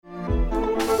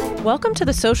Welcome to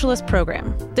the Socialist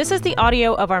Program. This is the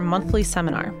audio of our monthly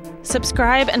seminar.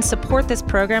 Subscribe and support this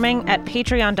programming at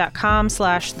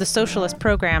patreon.com/The Socialist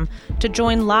Program to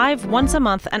join live once a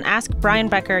month and ask Brian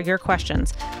Becker your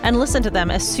questions and listen to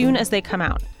them as soon as they come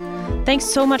out. Thanks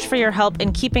so much for your help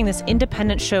in keeping this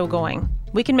independent show going.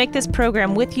 We can make this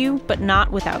program with you, but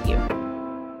not without you.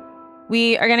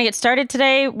 We are going to get started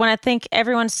today. I want to thank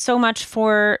everyone so much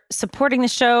for supporting the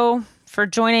show, for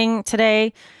joining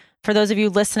today. For those of you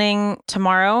listening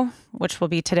tomorrow, which will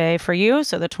be today for you,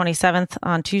 so the 27th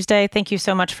on Tuesday, thank you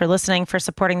so much for listening, for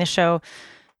supporting the show.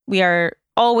 We are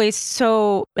always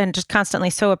so, and just constantly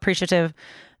so appreciative,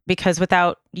 because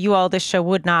without you all, this show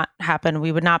would not happen.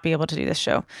 We would not be able to do this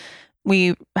show.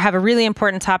 We have a really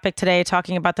important topic today,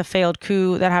 talking about the failed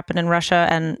coup that happened in Russia.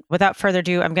 And without further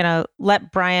ado, I'm going to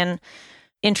let Brian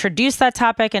introduce that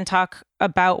topic and talk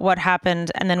about what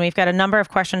happened. And then we've got a number of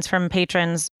questions from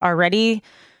patrons already.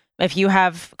 If you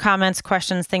have comments,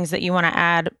 questions, things that you want to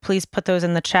add, please put those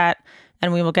in the chat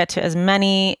and we will get to as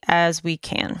many as we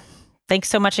can. Thanks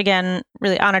so much again.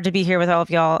 Really honored to be here with all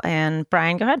of y'all. And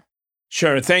Brian, go ahead.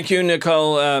 Sure. Thank you,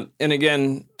 Nicole. And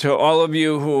again, to all of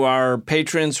you who are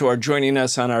patrons who are joining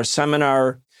us on our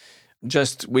seminar,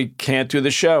 we can't do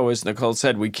the show. As Nicole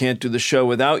said, we can't do the show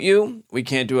without you. We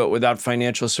can't do it without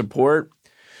financial support.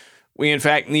 We, in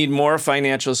fact, need more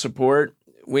financial support.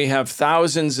 We have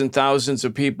thousands and thousands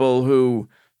of people who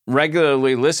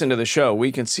regularly listen to the show.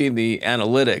 We can see the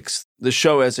analytics. The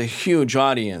show has a huge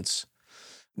audience.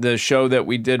 The show that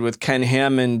we did with Ken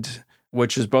Hammond,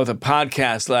 which is both a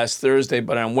podcast last Thursday,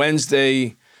 but on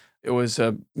Wednesday, it was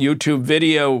a YouTube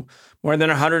video. More than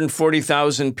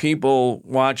 140,000 people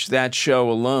watched that show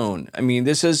alone. I mean,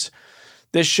 this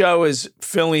show is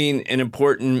filling an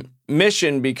important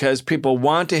mission because people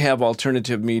want to have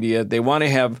alternative media. They want to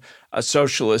have a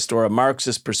socialist or a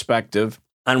Marxist perspective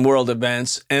on world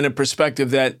events, and a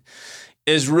perspective that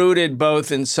is rooted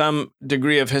both in some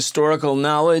degree of historical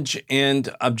knowledge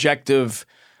and objective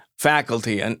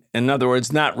faculty. And in other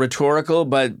words, not rhetorical,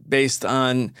 but based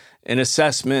on an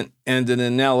assessment and an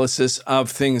analysis of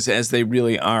things as they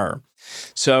really are.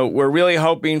 So we're really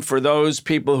hoping for those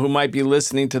people who might be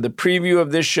listening to the preview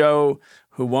of this show,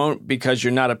 who won't, because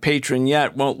you're not a patron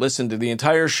yet, won't listen to the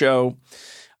entire show,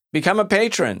 become a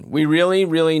patron. We really,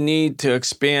 really need to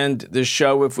expand this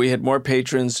show. If we had more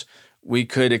patrons, we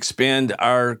could expand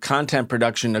our content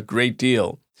production a great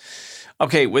deal.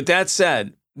 Okay, with that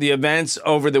said, the events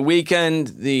over the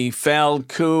weekend, the failed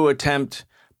coup attempt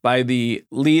by the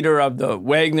leader of the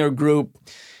Wagner Group,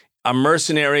 a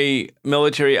mercenary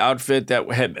military outfit that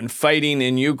had been fighting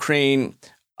in Ukraine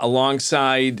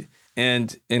alongside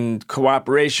and in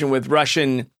cooperation with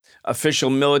Russian official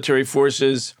military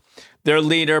forces. Their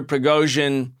leader,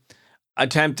 Prigozhin,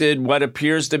 attempted what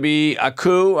appears to be a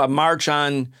coup, a march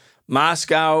on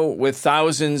Moscow with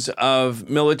thousands of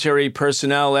military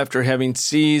personnel after having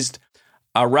seized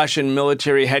a Russian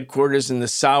military headquarters in the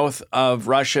south of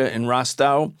Russia in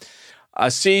Rostov, a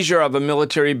seizure of a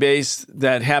military base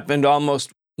that happened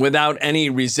almost without any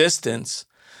resistance.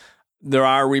 There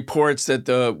are reports that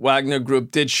the Wagner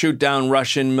Group did shoot down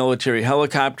Russian military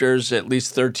helicopters. At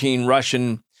least 13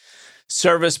 Russian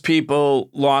service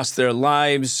people lost their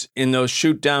lives in those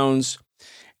shootdowns.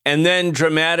 And then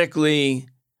dramatically,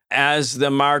 as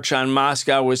the march on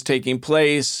Moscow was taking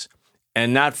place,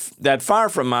 and not that far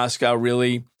from Moscow,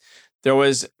 really, there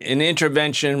was an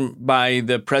intervention by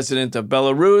the president of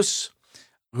Belarus,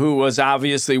 who was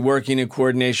obviously working in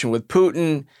coordination with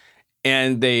Putin,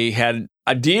 and they had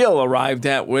a deal arrived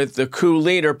at with the coup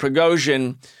leader,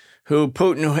 Prigozhin, who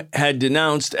Putin had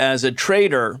denounced as a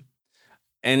traitor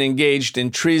and engaged in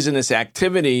treasonous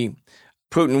activity.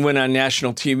 Putin went on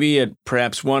national TV at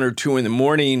perhaps 1 or 2 in the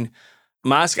morning,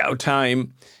 Moscow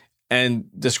time, and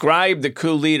described the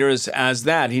coup leaders as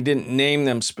that. He didn't name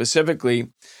them specifically.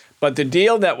 But the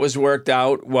deal that was worked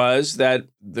out was that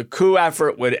the coup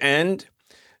effort would end.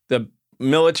 The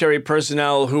military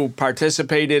personnel who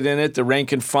participated in it, the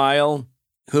rank and file,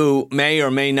 who may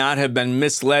or may not have been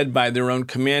misled by their own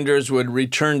commanders, would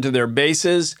return to their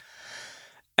bases,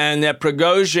 and that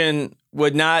Prigozhin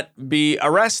would not be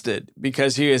arrested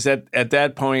because he is at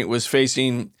that point was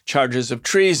facing charges of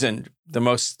treason, the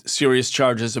most serious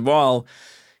charges of all.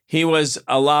 He was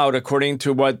allowed, according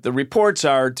to what the reports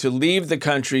are, to leave the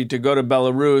country, to go to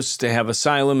Belarus, to have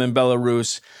asylum in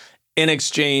Belarus in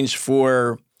exchange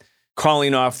for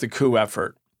calling off the coup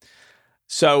effort.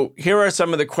 So here are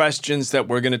some of the questions that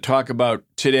we're going to talk about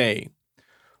today.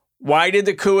 Why did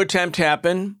the coup attempt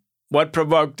happen? What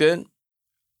provoked it?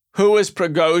 Who is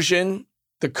Prigozhin,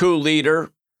 the coup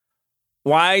leader?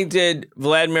 Why did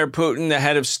Vladimir Putin, the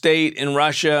head of state in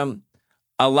Russia,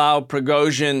 allow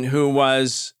Prigozhin, who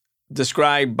was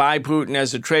described by Putin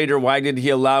as a traitor, why did he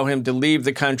allow him to leave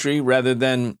the country rather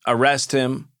than arrest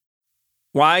him?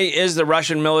 Why is the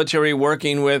Russian military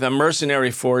working with a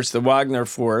mercenary force, the Wagner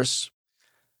force?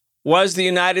 Was the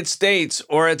United States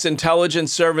or its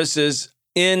intelligence services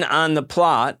in on the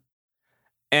plot?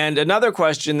 And another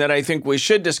question that I think we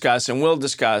should discuss and will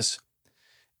discuss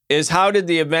is how did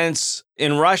the events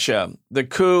in Russia, the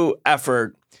coup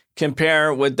effort,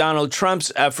 compare with Donald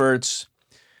Trump's efforts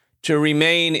to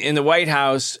remain in the White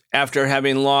House after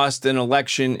having lost an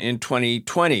election in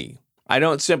 2020? I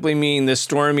don't simply mean the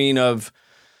storming of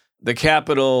the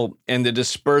Capitol and the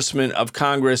disbursement of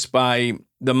Congress by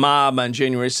the mob on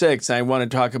January 6th. I want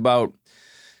to talk about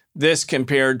this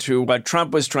compared to what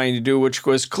Trump was trying to do, which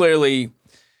was clearly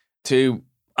to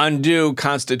undo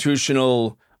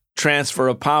constitutional transfer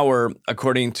of power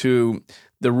according to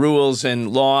the rules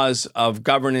and laws of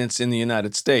governance in the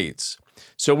United States.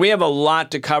 So we have a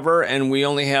lot to cover, and we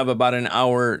only have about an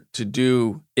hour to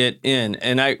do it in.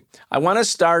 And I want to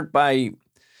start by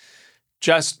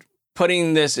just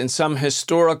putting this in some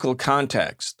historical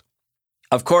context.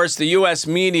 Of course, the U.S.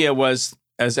 media was,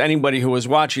 as anybody who was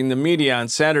watching the media on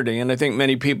Saturday, and I think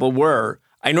many people were,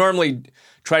 I normally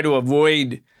try to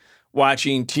avoid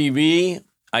watching TV.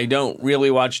 I don't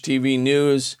really watch TV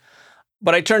news.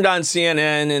 But I turned on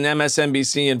CNN and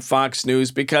MSNBC and Fox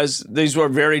News because these were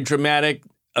very dramatic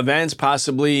events,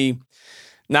 possibly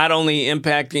not only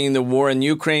impacting the war in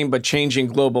Ukraine, but changing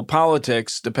global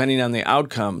politics, depending on the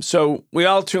outcome. So we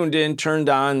all tuned in, turned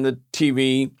on the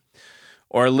TV,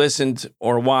 or listened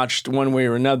or watched one way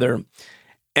or another.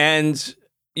 And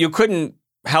you couldn't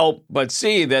help but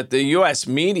see that the U.S.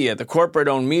 media, the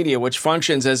corporate-owned media, which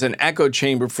functions as an echo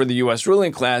chamber for the U.S.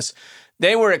 ruling class,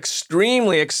 they were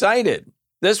extremely excited.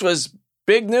 This was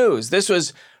big news. This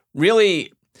was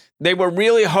really, they were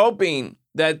really hoping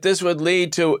that this would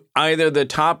lead to either the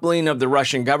toppling of the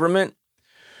Russian government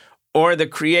or the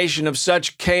creation of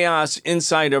such chaos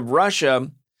inside of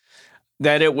Russia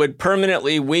that it would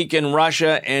permanently weaken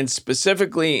Russia and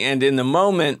specifically and in the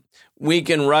moment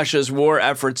weaken Russia's war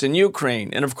efforts in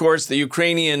Ukraine. And of course, the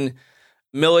Ukrainian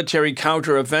military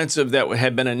counteroffensive that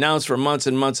had been announced for months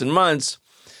and months and months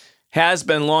has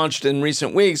been launched in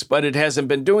recent weeks, but it hasn't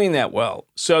been doing that well.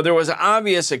 So there was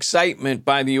obvious excitement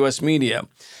by the U.S. media.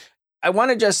 I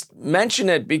want to just mention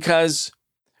it because,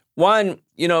 one,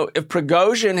 if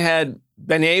Prigozhin had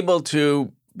been able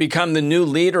to become the new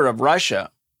leader of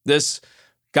Russia, this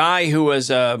guy who was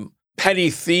a petty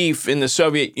thief in the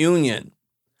Soviet Union,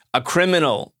 a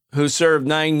criminal who served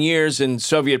 9 years in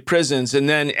Soviet prisons, and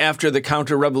then after the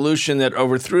counter-revolution that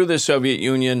overthrew the Soviet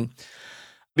Union,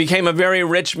 became a very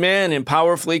rich man and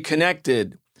powerfully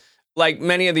connected, like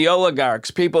many of the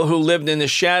oligarchs, people who lived in the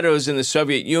shadows in the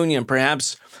Soviet Union,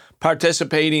 perhaps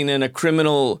participating in a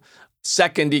criminal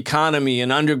second economy,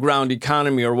 an underground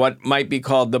economy, or what might be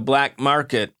called the black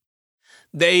market.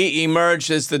 They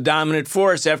emerged as the dominant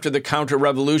force after the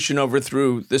counter-revolution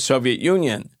overthrew the Soviet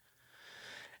Union.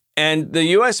 And the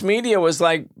U.S. media was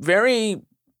I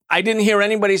didn't hear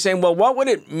anybody saying, well, what would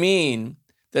it mean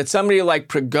that somebody like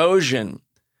Prigozhin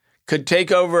could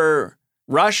take over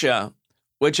Russia,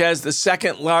 which has the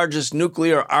second largest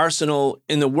nuclear arsenal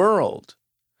in the world?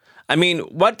 I mean,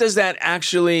 what does that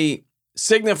actually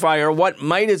signify, or what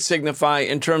might it signify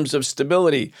in terms of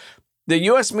stability? The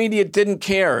U.S. media didn't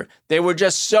care. They were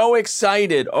just so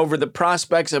excited over the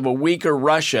prospects of a weaker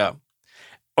Russia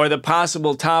or the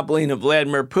possible toppling of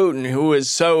Vladimir Putin, who is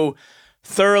so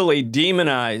thoroughly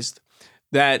demonized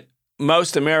that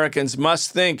most Americans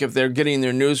must think, if they're getting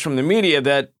their news from the media,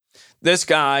 that this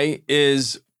guy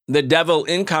is the devil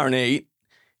incarnate.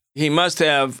 He must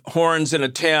have horns and a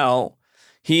tail.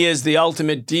 He is the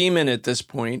ultimate demon at this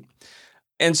point.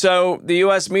 And so the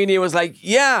U.S. media was like,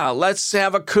 yeah, let's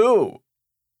have a coup,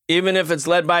 even if it's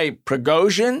led by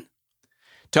Prigozhin,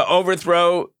 to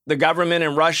overthrow the government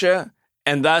in Russia.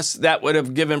 And thus that would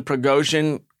have given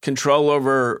Prigozhin control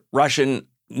over Russian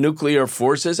nuclear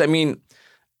forces. I mean,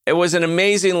 it was an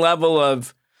amazing level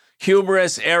of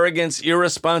hubris, arrogance,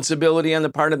 irresponsibility on the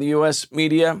part of the U.S.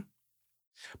 media.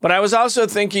 But I was also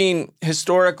thinking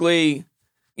historically,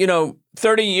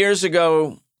 30 years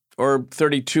ago or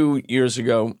 32 years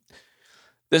ago,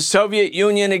 the Soviet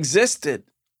Union existed.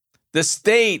 The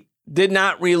state did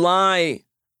not rely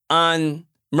on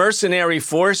mercenary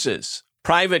forces,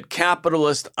 private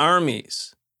capitalist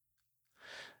armies.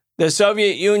 The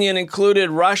Soviet Union included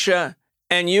Russia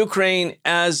and Ukraine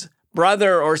as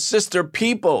brother or sister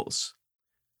peoples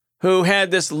who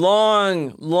had this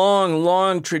long, long,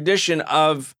 long tradition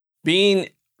of being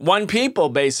one people,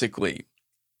 basically.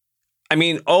 I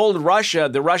mean, old Russia,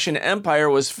 the Russian Empire,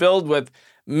 was filled with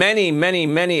many, many,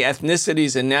 many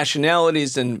ethnicities and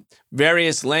nationalities and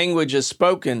various languages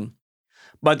spoken.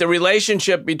 But the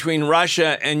relationship between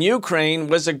Russia and Ukraine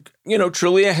was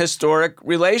truly a historic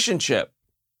relationship.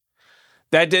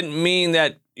 That didn't mean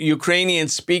that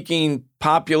Ukrainian-speaking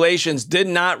populations did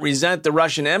not resent the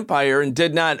Russian Empire and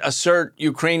did not assert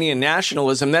Ukrainian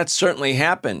nationalism. That certainly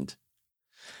happened.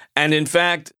 And in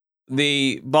fact,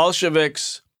 the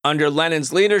Bolsheviks, under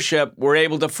Lenin's leadership, were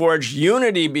able to forge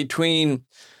unity between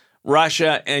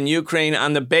Russia and Ukraine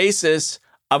on the basis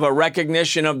of a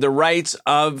recognition of the rights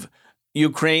of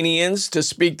Ukrainians to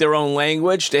speak their own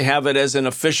language, to have it as an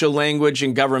official language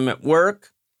in government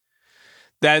work,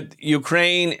 that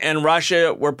Ukraine and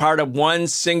Russia were part of one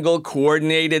single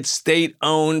coordinated,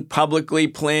 state-owned, publicly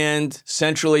planned,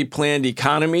 centrally planned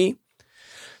economy,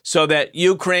 so that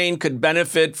Ukraine could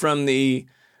benefit from the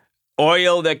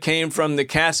oil that came from the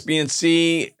Caspian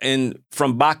Sea and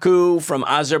from Baku, from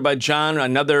Azerbaijan,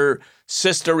 another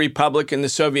sister republic in the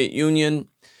Soviet Union.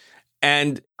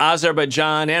 And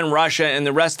Azerbaijan and Russia and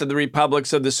the rest of the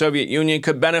republics of the Soviet Union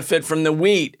could benefit from the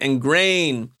wheat and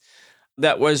grain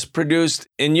that was produced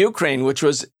in Ukraine, which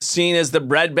was seen as the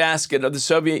breadbasket of the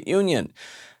Soviet Union.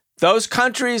 Those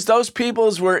countries, those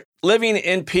peoples were living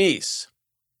in peace.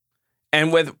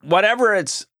 And with whatever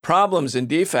its problems and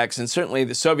defects, and certainly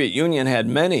the Soviet Union had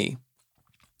many,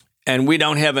 and we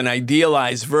don't have an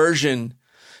idealized version,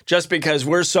 just because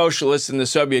we're socialists and the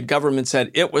Soviet government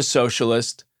said it was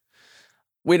socialist,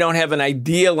 we don't have an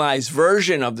idealized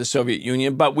version of the Soviet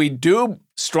Union, but we do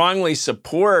strongly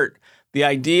support the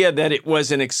idea that it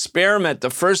was an experiment, the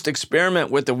first experiment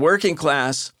with the working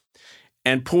class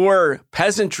and poor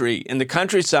peasantry in the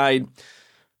countryside,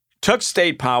 took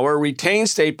state power, retained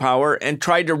state power, and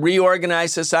tried to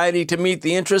reorganize society to meet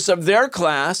the interests of their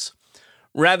class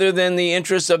rather than the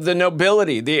interests of the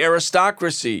nobility, the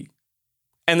aristocracy,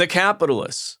 and the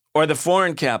capitalists or the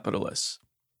foreign capitalists.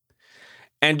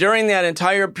 And during that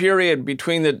entire period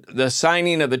between the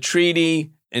signing of the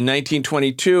treaty in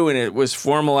 1922, and it was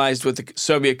formalized with the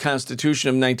Soviet Constitution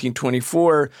of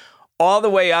 1924, all the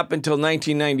way up until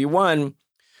 1991,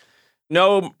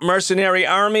 no mercenary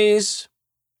armies,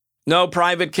 no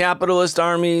private capitalist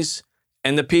armies,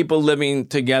 and the people living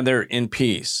together in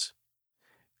peace.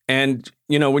 And,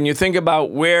 when you think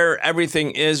about where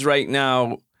everything is right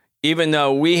now, even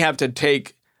though we have to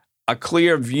take a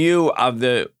clear view of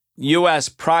the U.S.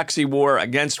 proxy war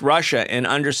against Russia and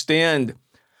understand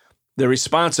the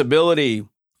responsibility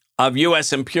of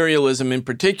U.S. imperialism in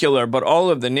particular, but all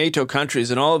of the NATO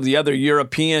countries and all of the other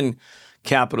European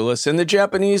capitalists and the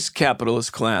Japanese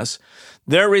capitalist class,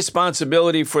 their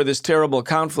responsibility for this terrible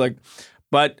conflict.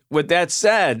 But with that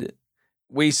said,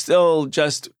 we still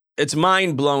it's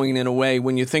mind-blowing in a way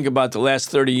when you think about the last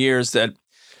 30 years that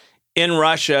in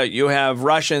Russia, you have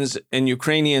Russians and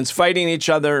Ukrainians fighting each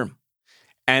other,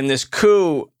 and this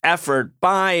coup effort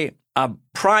by a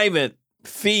private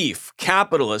thief,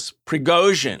 capitalist,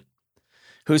 Prigozhin,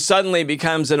 who suddenly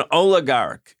becomes an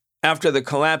oligarch after the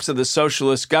collapse of the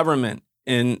socialist government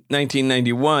in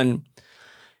 1991.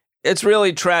 It's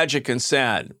really tragic and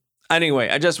sad. Anyway,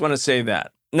 I just want to say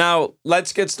that. Now,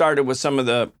 let's get started with some of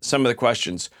the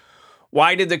questions.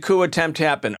 Why did the coup attempt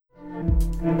happen?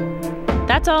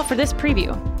 That's all for this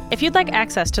preview. If you'd like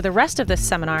access to the rest of this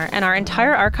seminar and our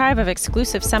entire archive of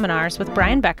exclusive seminars with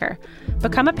Brian Becker,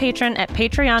 become a patron at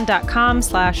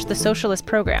patreon.com/The Socialist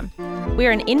Program. We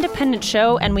are an independent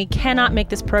show and we cannot make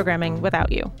this programming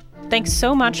without you. Thanks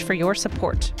so much for your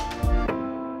support.